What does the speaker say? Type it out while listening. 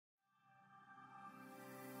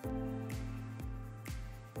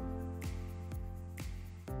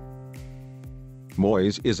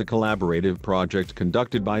MOISE is a collaborative project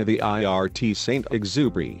conducted by the IRT Saint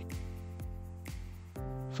Exupéry,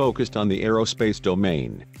 focused on the aerospace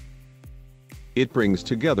domain. It brings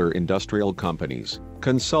together industrial companies,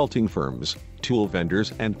 consulting firms, tool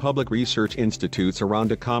vendors and public research institutes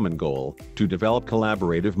around a common goal, to develop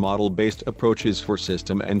collaborative model-based approaches for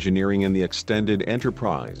system engineering in the extended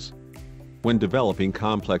enterprise. When developing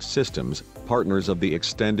complex systems, partners of the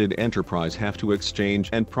extended enterprise have to exchange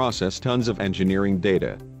and process tons of engineering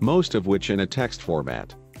data, most of which in a text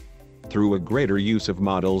format. Through a greater use of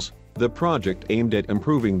models, the project aimed at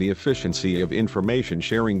improving the efficiency of information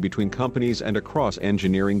sharing between companies and across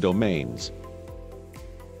engineering domains.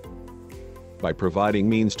 By providing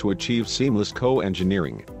means to achieve seamless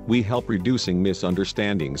co-engineering, we help reducing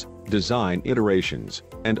misunderstandings, design iterations,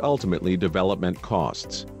 and ultimately development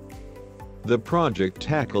costs. The project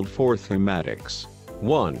tackled four thematics.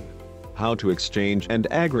 1. How to exchange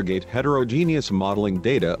and aggregate heterogeneous modeling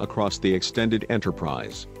data across the extended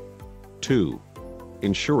enterprise. 2.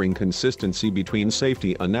 Ensuring consistency between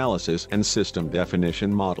safety analysis and system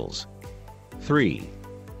definition models. 3.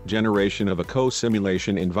 Generation of a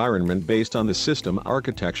co-simulation environment based on the system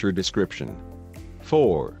architecture description.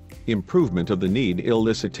 4. Improvement of the need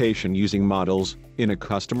elicitation using models in a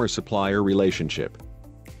customer-supplier relationship.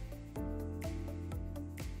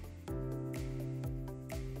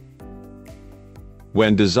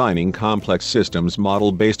 When designing complex systems,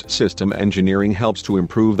 model-based system engineering helps to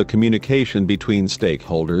improve the communication between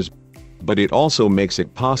stakeholders, but it also makes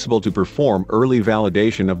it possible to perform early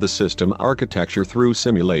validation of the system architecture through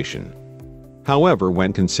simulation. However,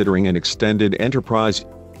 when considering an extended enterprise,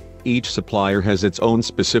 each supplier has its own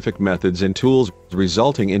specific methods and tools,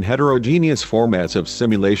 resulting in heterogeneous formats of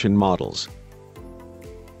simulation models.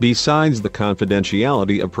 Besides, the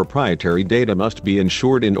confidentiality of proprietary data must be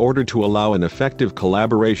ensured in order to allow an effective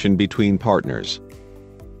collaboration between partners.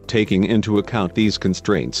 Taking into account these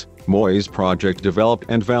constraints, MOISE project developed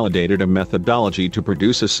and validated a methodology to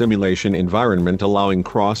produce a simulation environment allowing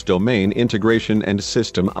cross-domain integration and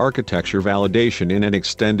system architecture validation in an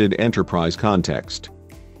extended enterprise context.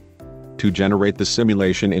 To generate the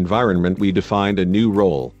simulation environment, we defined a new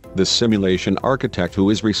role, the simulation architect, who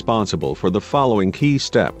is responsible for the following key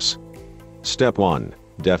steps. Step 1.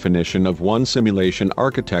 Definition of one simulation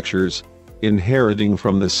architectures, inheriting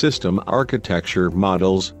from the system architecture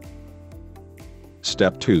models.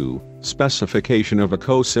 Step 2. Specification of a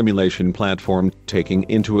co-simulation platform, taking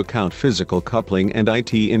into account physical coupling and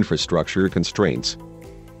IT infrastructure constraints.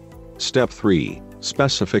 Step 3.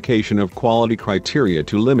 Specification of quality criteria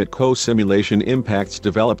to limit co-simulation impacts,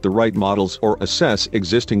 develop the right models or assess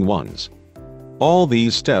existing ones. All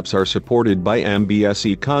these steps are supported by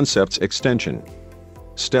MBSE Concepts Extension.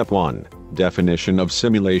 Step 1. Definition of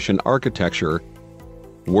simulation architecture.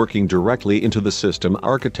 Working directly into the system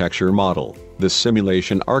architecture model, the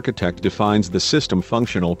simulation architect defines the system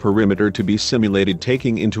functional perimeter to be simulated,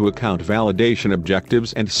 taking into account validation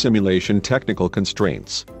objectives and simulation technical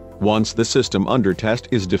constraints. Once the system under test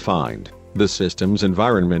is defined, the system's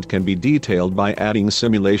environment can be detailed by adding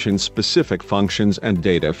simulation-specific functions and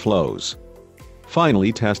data flows.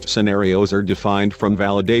 Finally, test scenarios are defined from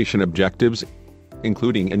validation objectives,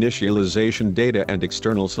 including initialization data and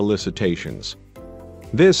external solicitations.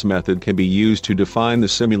 This method can be used to define the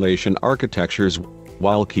simulation architectures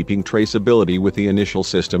while keeping traceability with the initial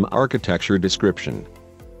system architecture description.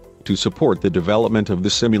 To support the development of the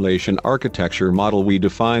simulation architecture model, we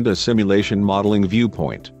defined a simulation modeling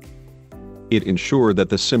viewpoint. It ensured that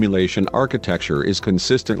the simulation architecture is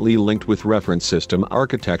consistently linked with reference system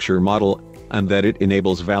architecture model, and that it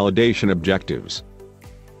enables validation objectives.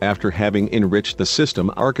 After having enriched the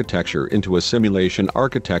system architecture into a simulation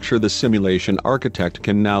architecture, the simulation architect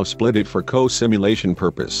can now split it for co-simulation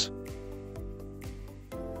purpose.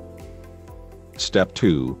 Step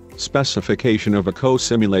 2. Specification of a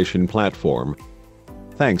co-simulation platform.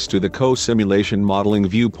 Thanks to the co-simulation modeling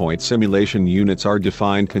viewpoint, simulation units are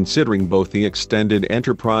defined considering both the extended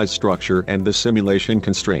enterprise structure and the simulation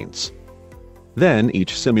constraints. Then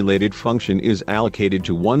each simulated function is allocated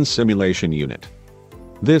to one simulation unit.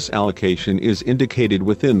 This allocation is indicated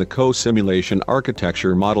within the co-simulation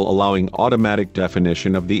architecture model, allowing automatic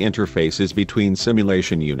definition of the interfaces between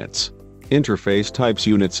simulation units. Interface types,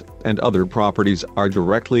 units, and other properties are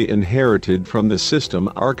directly inherited from the system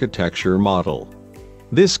architecture model.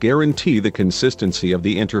 This guarantees the consistency of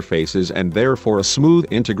the interfaces and therefore a smooth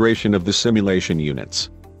integration of the simulation units.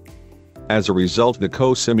 As a result, the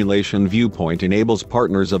co-simulation viewpoint enables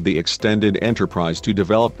partners of the extended enterprise to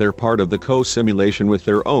develop their part of the co-simulation with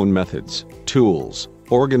their own methods, tools,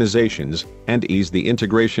 organizations, and ease the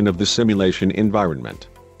integration of the simulation environment.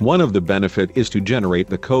 One of the benefits is to generate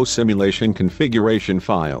the co-simulation configuration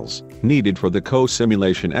files needed for the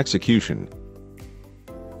co-simulation execution.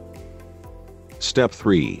 Step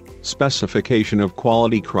 3. Specification of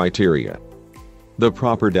quality criteria. The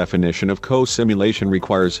proper definition of co-simulation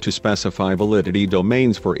requires to specify validity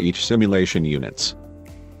domains for each simulation units.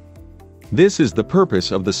 This is the purpose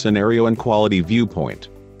of the scenario and quality viewpoint.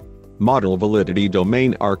 Model validity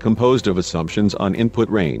domain are composed of assumptions on input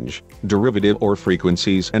range, derivative or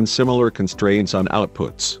frequencies, and similar constraints on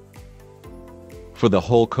outputs. For the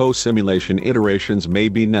whole co-simulation, iterations may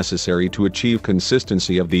be necessary to achieve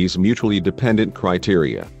consistency of these mutually dependent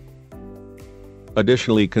criteria.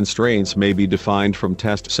 Additionally, constraints may be defined from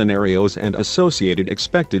test scenarios and associated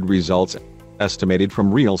expected results, estimated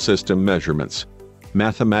from real system measurements,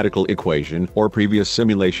 mathematical equation, or previous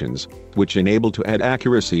simulations, which enable to add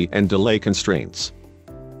accuracy and delay constraints.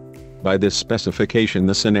 By this specification,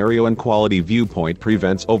 the scenario and quality viewpoint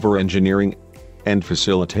prevents over-engineering and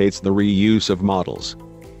facilitates the reuse of models.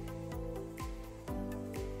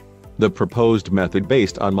 The proposed method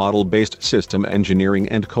based on model-based system engineering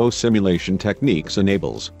and co-simulation techniques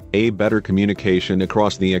enables a better communication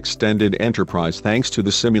across the extended enterprise thanks to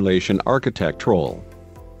the simulation architect role,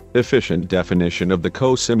 efficient definition of the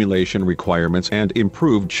co-simulation requirements, and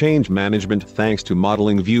improved change management thanks to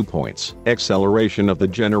modeling viewpoints, acceleration of the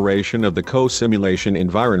generation of the co-simulation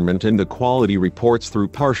environment, and the quality reports through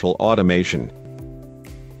partial automation.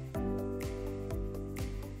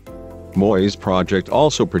 MOISE project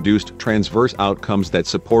also produced transverse outcomes that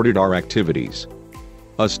supported our activities.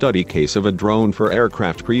 A study case of a drone for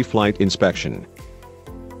aircraft pre-flight inspection.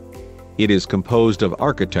 It is composed of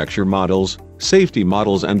architecture models, safety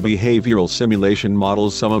models, and behavioral simulation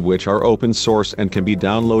models, some of which are open source and can be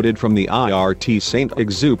downloaded from the IRT Saint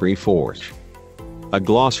Exupéry forge. A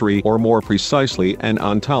glossary, or more precisely an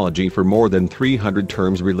ontology for more than 300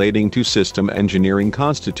 terms relating to system engineering,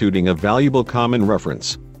 constituting a valuable common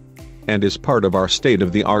reference, and is part of our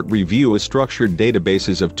state-of-the-art review as structured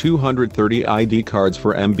databases of 230 ID cards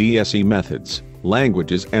for MBSE methods,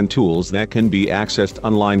 languages, and tools that can be accessed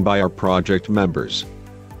online by our project members.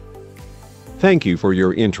 Thank you for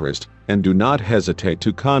your interest, and do not hesitate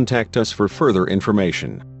to contact us for further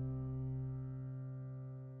information.